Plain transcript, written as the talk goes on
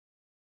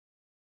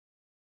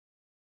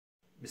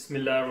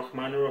Bismillah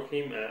ar-Rahman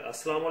ar-Rahim.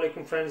 Assalamu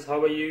alaikum friends,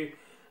 how are you?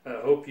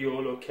 Hope you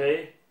all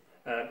okay.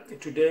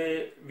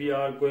 Today we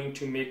are going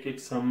to make it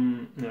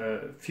some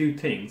few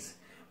things.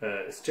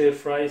 Stir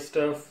fry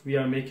stuff we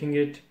are making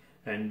it,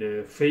 and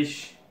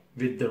fish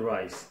with the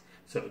rice.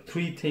 So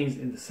three things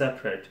in the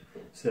separate.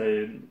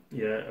 So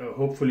yeah,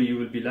 hopefully you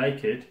will be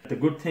like it. The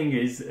good thing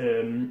is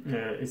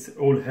it's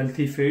all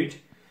healthy food.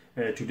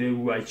 Today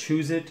I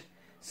choose it.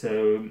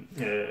 So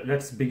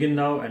let's begin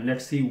now and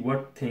let's see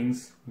what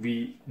things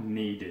we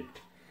needed.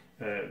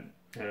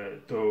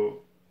 So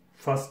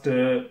first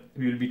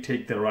we will be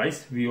take the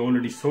rice. We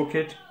already soak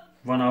it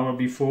 1 hour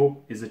before.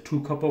 Is a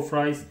 2 cup of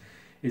rice.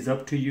 Is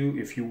up to you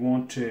if you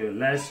want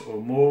less or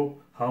more,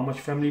 how much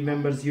family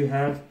members you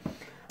have.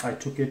 I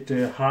took it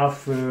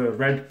half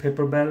red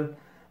pepper bell,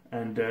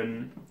 and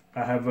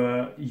I have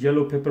a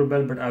yellow pepper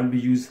bell, but I will be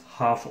use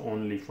half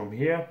only from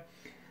here.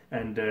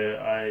 And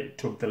I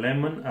took the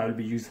lemon. I will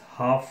be use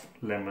half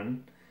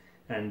lemon,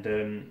 and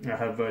I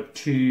have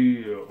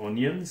 2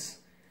 onions,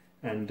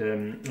 and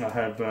I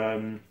have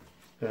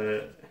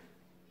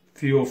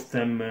few of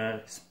them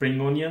spring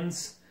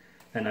onions,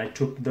 and I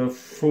took the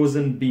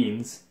frozen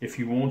beans. If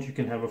you want, you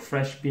can have a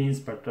fresh beans,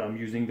 but I'm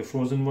using the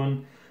frozen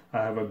one. I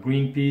have a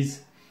green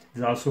peas.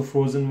 There's also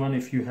frozen one.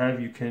 If you have,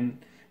 you can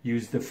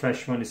use the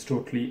fresh one. It's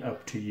totally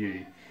up to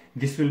you.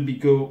 This will be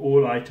go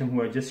all item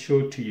who I just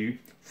showed to you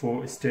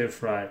for stir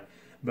fry,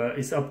 but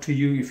it's up to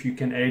you if you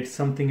can add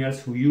something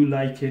else who you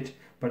like it,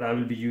 but I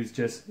will be use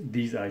just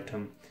these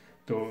item.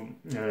 तो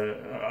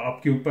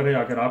आपके ऊपर है,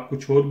 अगर आप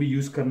कुछ और भी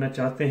use करना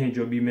चाहते हैं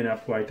जो भी मैंने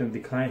आपको आइटम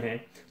दिखाए हैं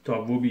तो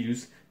आप वो भी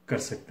यूज कर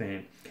सकते हैं.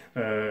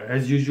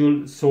 As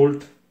usual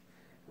salt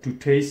to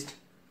test,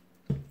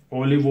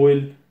 olive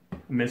oil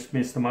मैं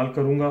इसमें इस्तेमाल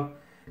करूंगा,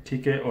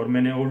 ठीक है. और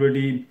मैंने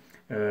ऑलरेडी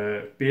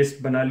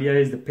पेस्ट बना लिया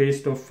है. Is the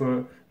paste of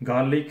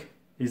garlic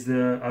is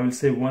I will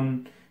say 1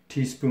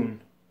 teaspoon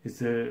is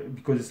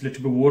because it's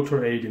little bit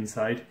water aid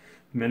inside.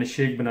 मैंने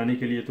शेक बनाने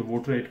के लिए तो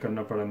वाटर ऐड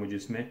करना पड़ा मुझे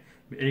इसमें.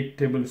 1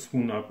 टेबल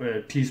स्पून आप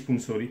टीस्पून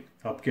सॉरी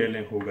आप कह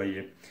लें होगा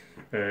ये.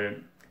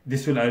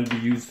 This will I will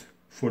be use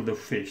for the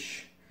fish,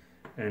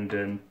 and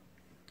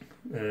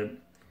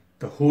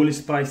the whole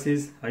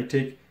spices I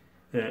take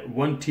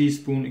 1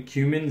 teaspoon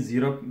cumin,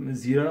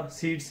 जीरा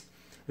सीड्स,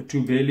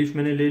 2 बे लीफ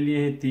मैंने ले लिए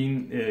हैं,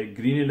 3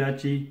 ग्रीन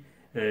इलायची,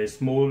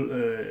 स्मॉल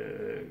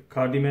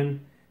कार्डिमन,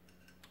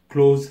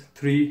 क्लोव्स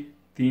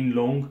 3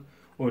 लौंग,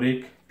 और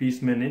 1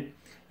 पीस मैंने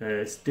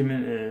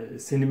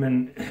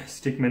सिनेमन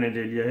स्टिक मैंने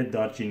ले लिया है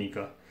दालचीनी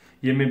का.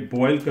 ये मैं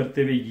बॉईल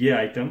करते हुए ये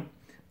आइटम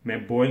मैं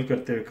बॉईल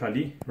करते हुए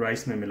खाली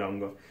राइस में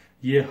मिलाऊंगा.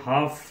 ये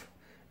हाफ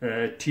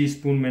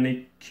टीस्पून मैंने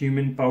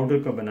क्यूमिन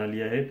पाउडर का बना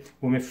लिया है,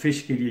 वो मैं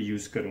फिश के लिए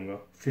यूज करूंगा,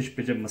 फिश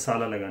पे जब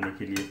मसाला लगाने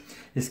के लिए.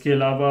 इसके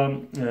अलावा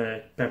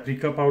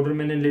पेपरिका पाउडर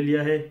मैंने ले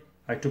लिया है.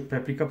 आई टुक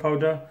paprika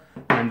powder,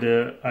 and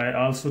I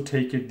also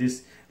take it this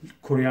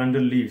coriander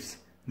leaves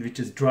which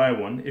is dry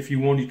one. If you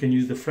want, you can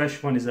use the fresh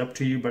one, is up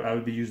to you, but I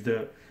will be use the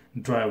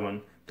dry one.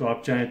 तो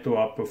आप चाहें तो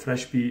आप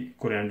fresh भी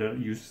coriander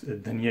use,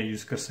 धनिया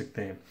use कर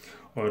सकते हैं.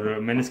 और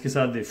मैंने इसके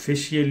साथ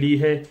फिश ये ली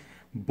है,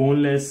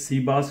 बोनलेस सी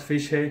बास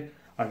फिश है.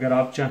 अगर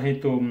आप चाहें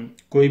तो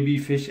कोई भी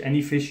fish,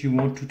 any fish you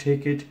want to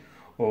take it,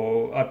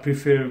 और आई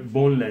प्रीफर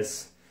बोनलेस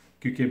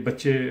क्योंकि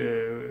बच्चे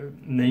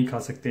नहीं खा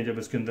सकते हैं जब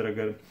उसके अंदर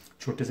अगर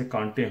छोटे से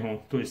कांटे हों,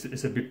 तो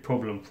it's a big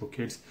problem for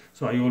kids.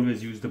 So I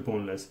always use the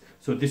boneless.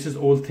 So this is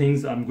all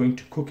things I am going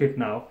to cook it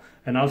now.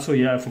 And also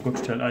I forgot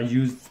to tell, I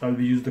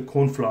will use the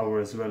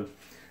cornflour as well.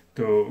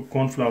 तो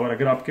cornflour,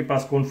 अगर आपके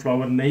पास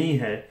cornflour नहीं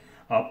है,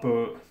 आप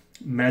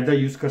मैदा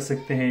use कर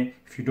सकते हैं.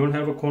 If you don't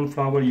have a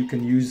cornflour, you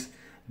can use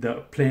the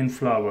plane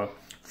flower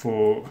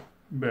for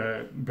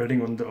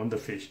breading on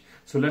the fish.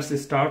 So let's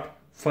start.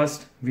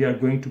 First we are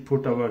going to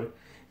put our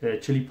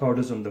chili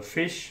powders on the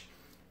fish,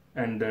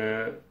 and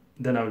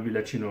then I will be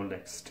let you know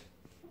next.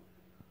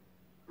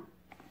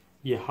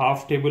 ये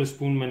half table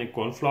spoon मैंने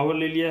cornflour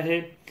ले लिया है.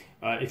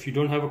 If you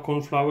don't have a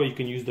cornflour, you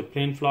can use the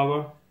plain flour.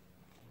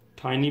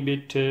 Tiny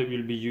bit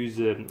will be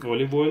use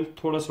olive oil.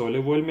 थोड़ा सा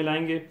olive oil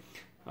मिलाएंगे.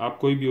 आप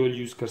कोई भी ऑयल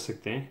यूज कर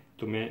सकते हैं,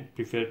 तो मैं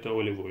prefer the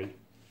olive oil.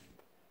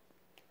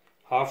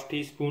 Half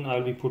teaspoon I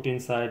will be put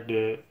inside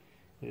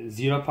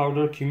zira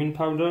powder, cumin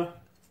powder.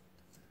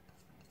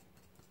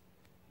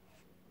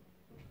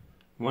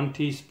 1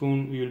 teaspoon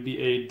we will be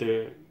add the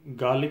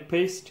garlic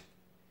paste,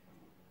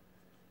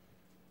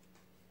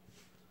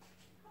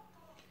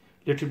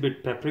 little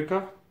bit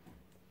paprika,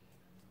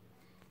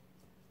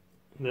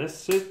 that's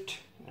it,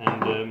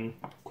 and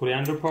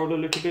coriander powder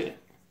a little bit.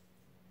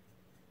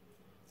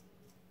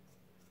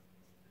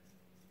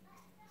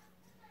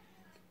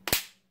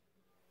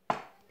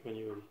 When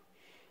you're ready.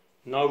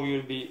 Now we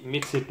will be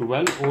mix it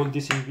well, all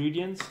these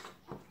ingredients.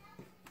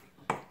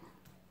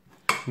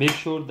 Make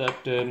sure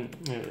that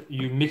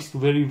you mix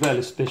very well,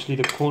 especially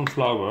the corn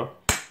flour.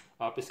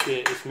 आप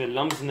इसमें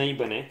lumps नहीं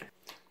बने.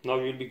 Now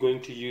we will be going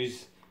to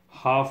use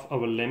half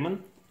our lemon.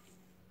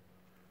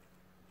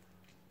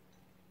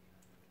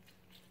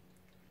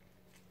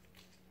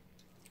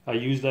 I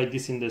use like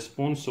this in the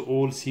spoon, so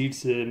all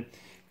seeds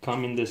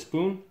come in the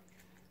spoon.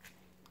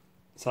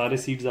 सारे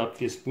seeds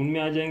आपके spoon में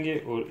आ जाएंगे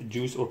और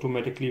juice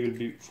automatically will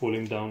be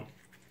falling down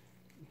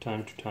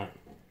time to time.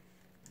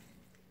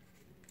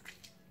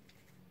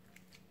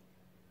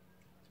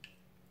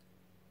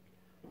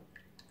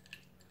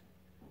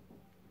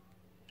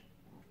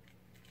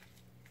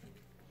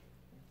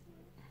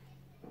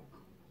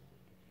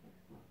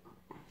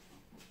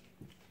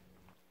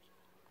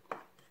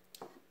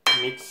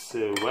 Mix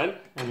well,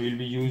 and we'll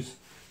be use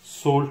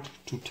salt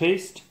to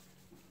taste.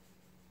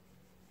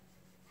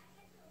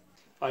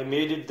 I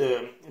made it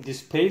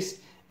this paste,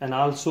 and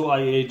also I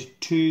add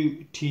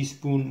 2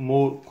 teaspoon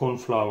more corn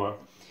flour.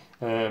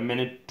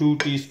 मैंने 2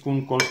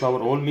 teaspoon corn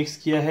flour all mix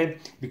किया है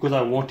because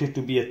I want it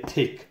to be a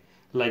thick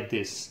like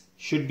this.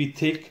 Should be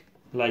thick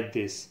like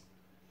this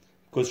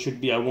because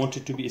should be I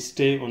want it to be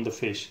stay on the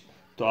fish.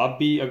 तो आप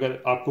भी अगर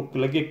आपको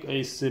लगे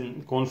इस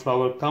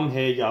cornflour कम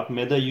है या आप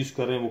मैदा यूज़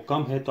कर रहे हैं वो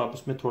कम है तो आप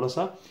उसमें थोड़ा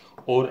सा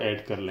और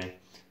ऐड कर लें.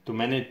 तो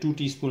मैंने 2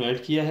 टीस्पून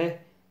ऐड किया है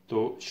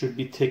तो should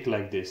be thick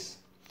like this.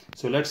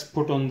 So let's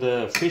put on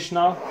the fish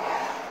now.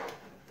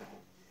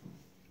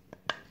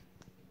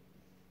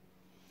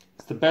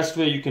 It's the best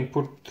way you can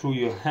put through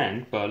your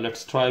hand, but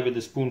let's try with the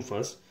spoon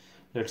first.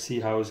 Let's see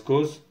how it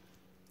goes.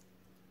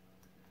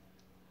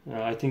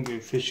 I think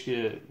fish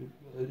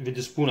with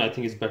the spoon I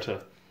think is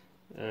better.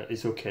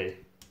 It's okay.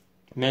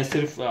 मैं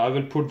सिर्फ I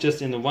will put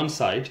just in the one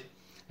side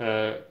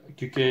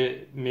क्योंकि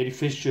मेरी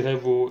fish जो है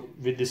वो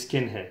with the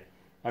skin है.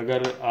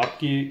 अगर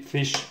आपकी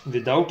फिश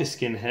without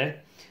skin है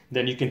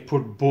then you can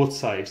put both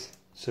sides.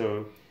 So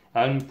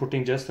I'm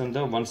putting just on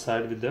the one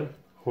side with the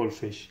whole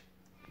fish.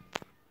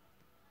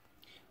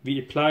 We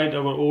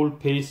applied our old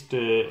paste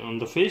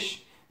on the fish.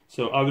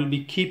 So I will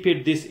be keep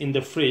it this in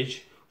the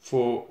fridge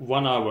for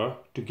 1 hour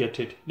to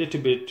get it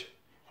little bit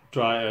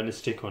dry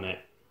and stick on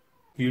it.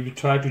 We will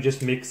try to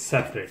just make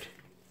separate,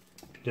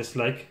 just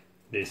like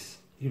this.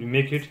 You will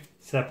make it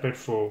separate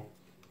for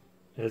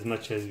as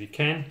much as we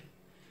can.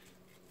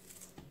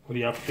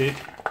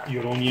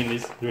 Your onion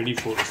is ready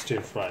for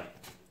stir fry.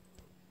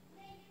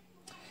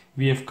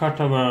 We have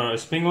cut our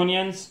spring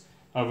onions,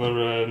 our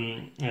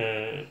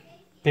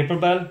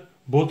paper bell,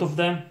 both of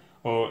them.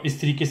 और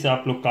इस तरीके से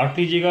आप लोग काट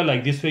लीजिएगा.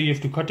 Like this way you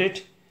have to cut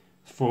it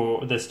for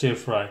the stir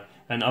fry.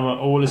 And our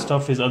all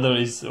stuff is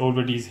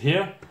already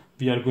here.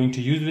 We are going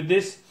to use with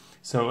this.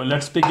 So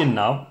let's begin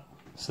now.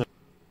 So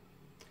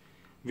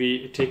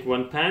we take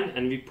one pan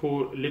and we pour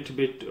a little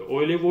bit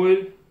olive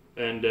oil,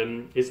 and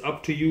it's up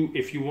to you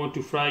if you want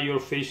to fry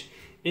your fish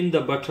in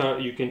the butter.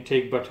 You can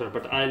take butter,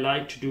 but I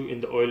like to do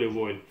in the olive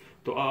oil.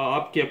 तो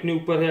आपके अपने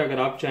ऊपर है. अगर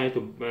आप चाहें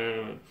तो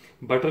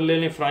butter ले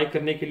लें फ्राई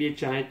करने के लिए,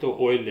 चाहें तो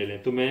ऑयल ले लें.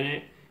 तो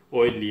मैंने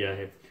ऑयल लिया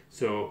है.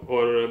 So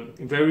और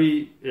very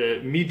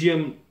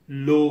medium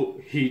low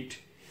heat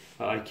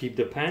I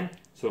keep the pan.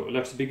 So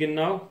let's begin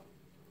now.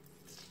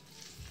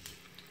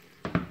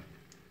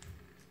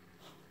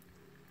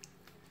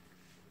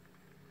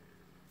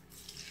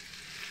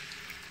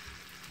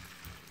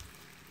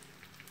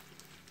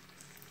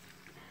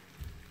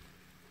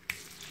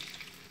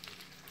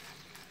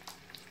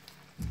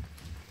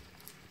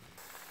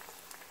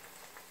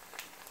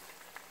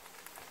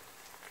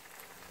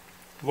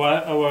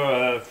 While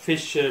our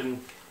fish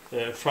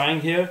frying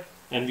here,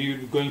 and we will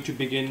be going to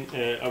begin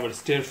our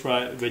stir fry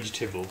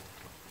vegetable.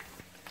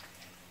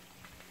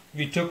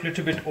 We took a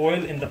little bit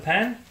oil in the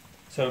pan,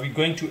 so we're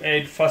going to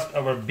add first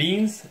our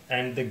beans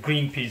and the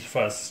green peas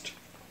first.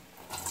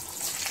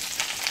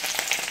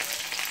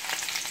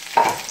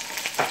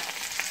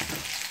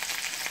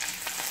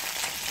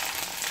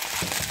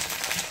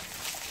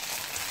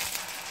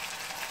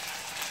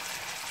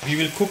 We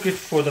will cook it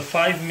for the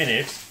 5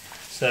 minutes.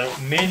 So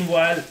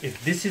meanwhile, if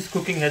this is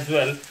cooking as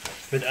well,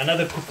 with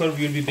another cooker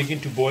we will be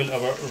begin to boil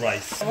our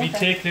rice. Okay. We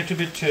take little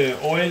bit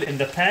oil in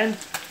the pan,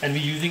 and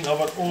we're using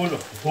our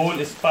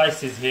whole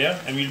spices here,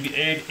 and we'll be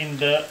add in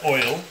the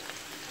oil,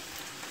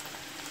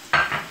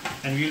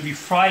 and we'll be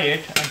fry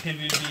it until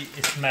we'll be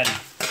smelly.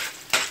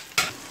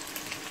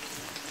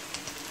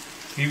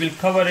 We will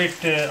cover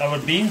it our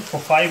beans for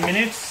 5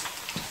 minutes,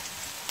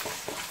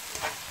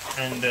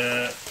 and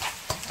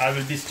I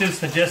will be still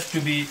suggest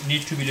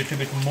need to be a little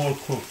bit more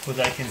cooked, because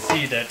I can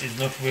see that it's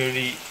not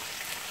very.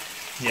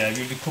 Yeah,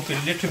 we'll be cooking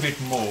a little bit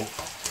more.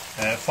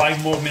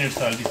 5 more minutes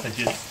I'll be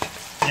suggest.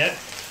 Yeah,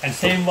 and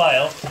same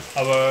while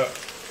our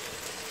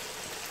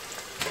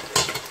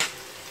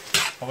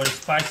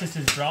spices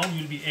is brown,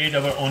 we'll be add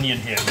our onion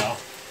here now.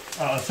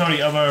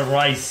 Sorry, our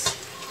rice.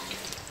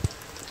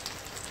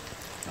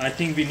 I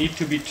think we need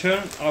to be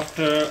turned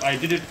after I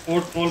did it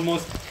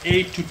almost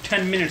 8 to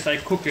 10 minutes. I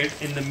cook it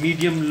in the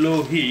medium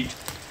low heat.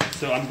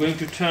 So I'm going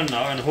to turn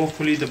now, and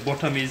hopefully the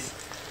bottom is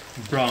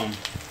brown.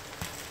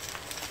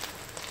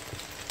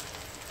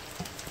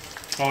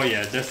 Oh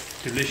yeah, that's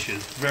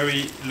delicious.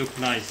 Very look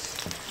nice.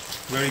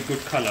 Very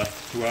good color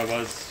to I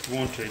was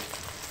wanting.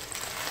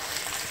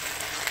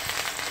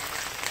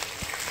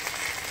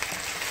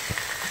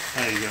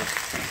 There you go.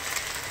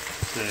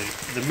 So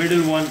the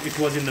middle one, it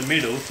was in the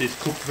middle, so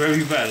it's cooked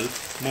very well,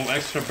 more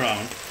extra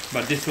brown,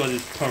 but this one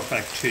is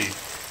perfect too.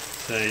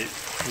 So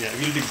yeah,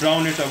 we'll be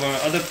brown it our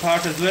other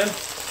part as well.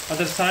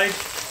 other side.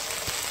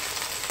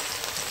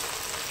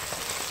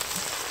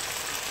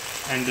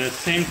 And at the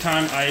same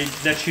time I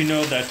let you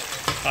know that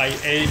I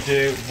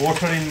add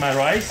water in my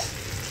rice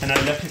and I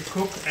let it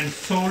cook, and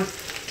salt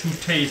to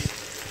taste.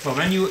 But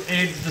when you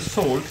add the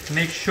salt,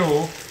 make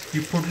sure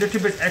you put a little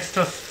bit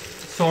extra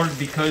salt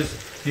because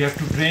you have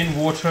to drain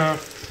water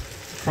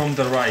from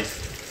the rice.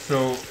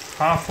 So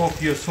half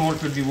of your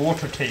salt will be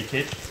water take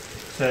it.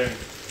 So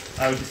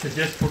I would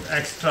suggest put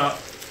extra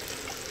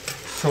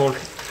salt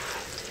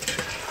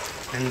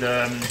in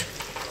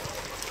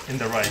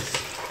the rice.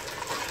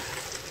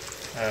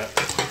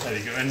 There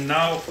we go. And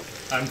now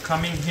I'm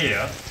coming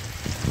here.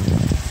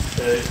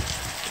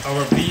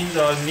 Our beans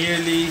are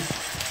nearly,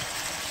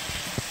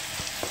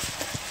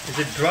 is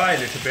it dry a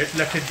little bit?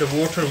 Left it the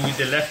water we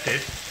left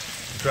it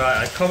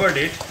dry. I covered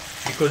it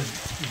because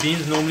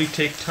beans normally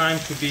take time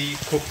to be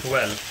cooked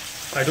well.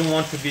 I don't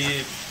want to be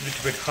a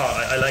little bit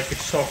hard. I like it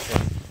soft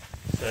one.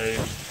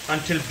 So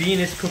until bean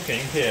is cooking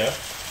here,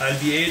 I'll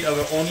be add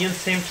our onions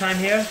same time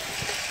here.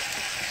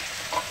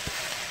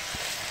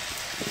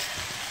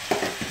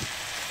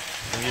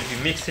 And we'll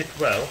be mix it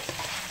well.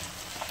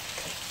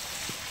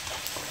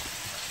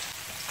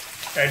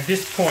 At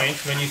this point,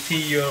 when you see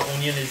your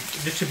onion is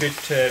a little bit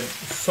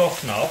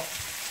soft now,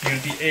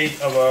 you'll be add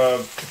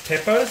our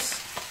peppers,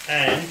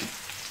 and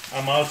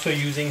I'm also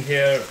using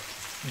here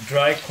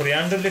dry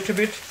coriander a little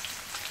bit.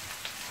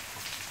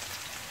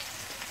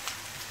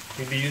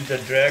 You'll be use the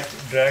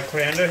dry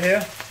coriander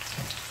here,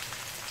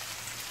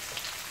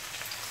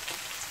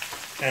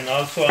 and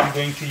also I'm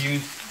going to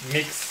use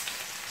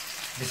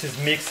this is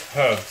mixed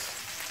herbs.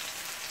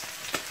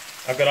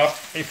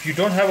 If you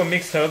don't have a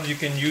mixed herbs, you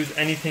can use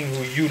anything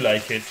who you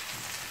like it.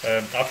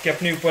 आपके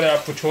अपने ऊपर है,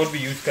 आप कुछ और भी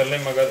use कर लें,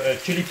 मगर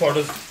chili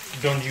powders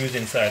don't use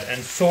inside.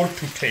 And salt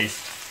to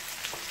taste.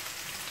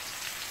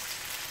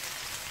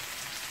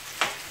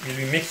 Will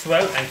be mixed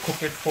well and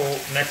cook it for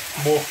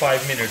next more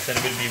 5 minutes and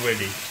will be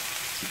ready.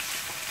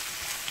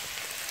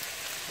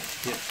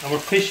 Yeah, our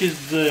fish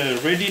is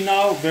ready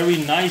now. Very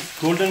nice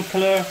golden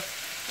color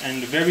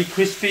and very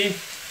crispy.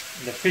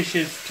 The fish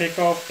is take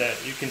off. That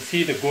you can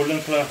see the golden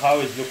color, how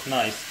it look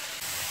nice.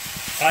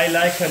 I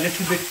like a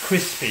little bit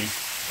crispy,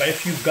 but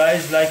if you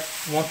guys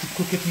want to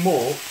cook it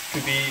more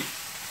to be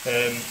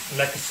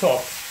like a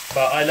soft,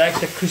 but I like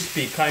the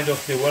crispy kind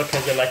of. They work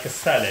as like a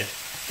salad,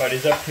 but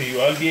it's up to you.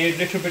 I'll be a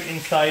little bit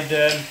inside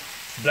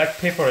black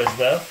pepper as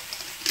well.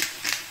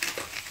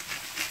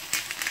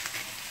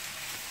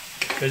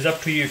 It's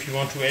up to you if you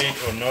want to add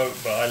or no,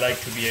 but I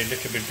like to be a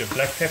little bit of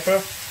black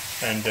pepper.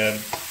 And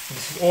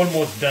this is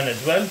almost done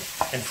as well.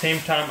 And same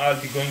time I'll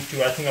be going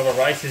to, I think our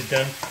rice is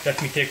done. Let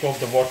me take off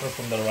the water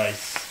from the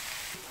rice.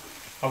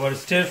 Our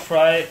stir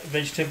fry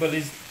vegetable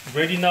is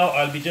ready now.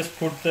 I'll be just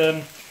put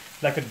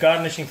like a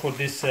garnishing for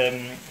this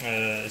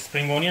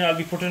spring onion. I'll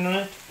be putting on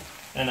it,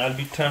 and I'll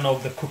be turn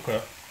off the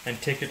cooker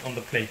and take it on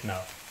the plate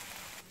now.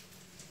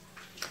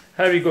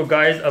 Here we go,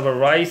 guys. Our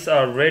rice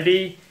are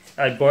ready.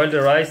 I boiled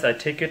the rice. I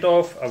take it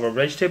off. Our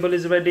vegetable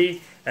is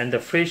ready, and the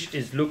fish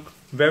is look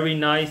very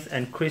nice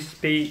and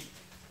crispy.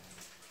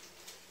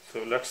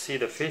 So let's see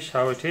the fish,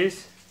 how it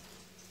is.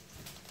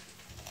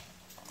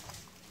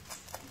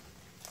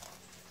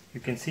 You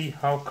can see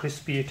how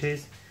crispy it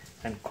is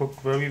and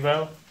cooked very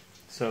well.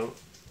 So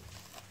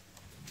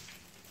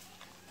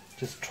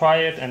just try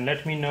it and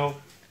let me know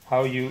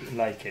how you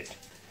like it.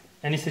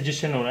 Any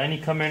suggestion or any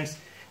comments,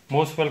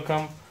 most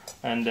welcome,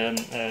 and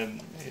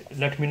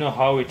let me know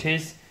how it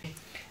is.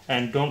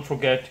 And don't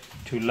forget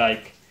to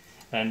like,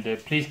 and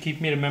please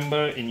keep me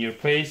remember in your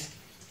praise,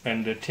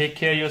 and take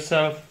care of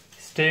yourself,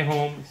 stay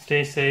home,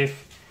 stay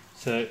safe.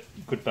 So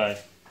goodbye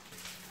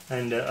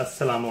and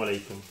assalamu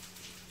alaikum.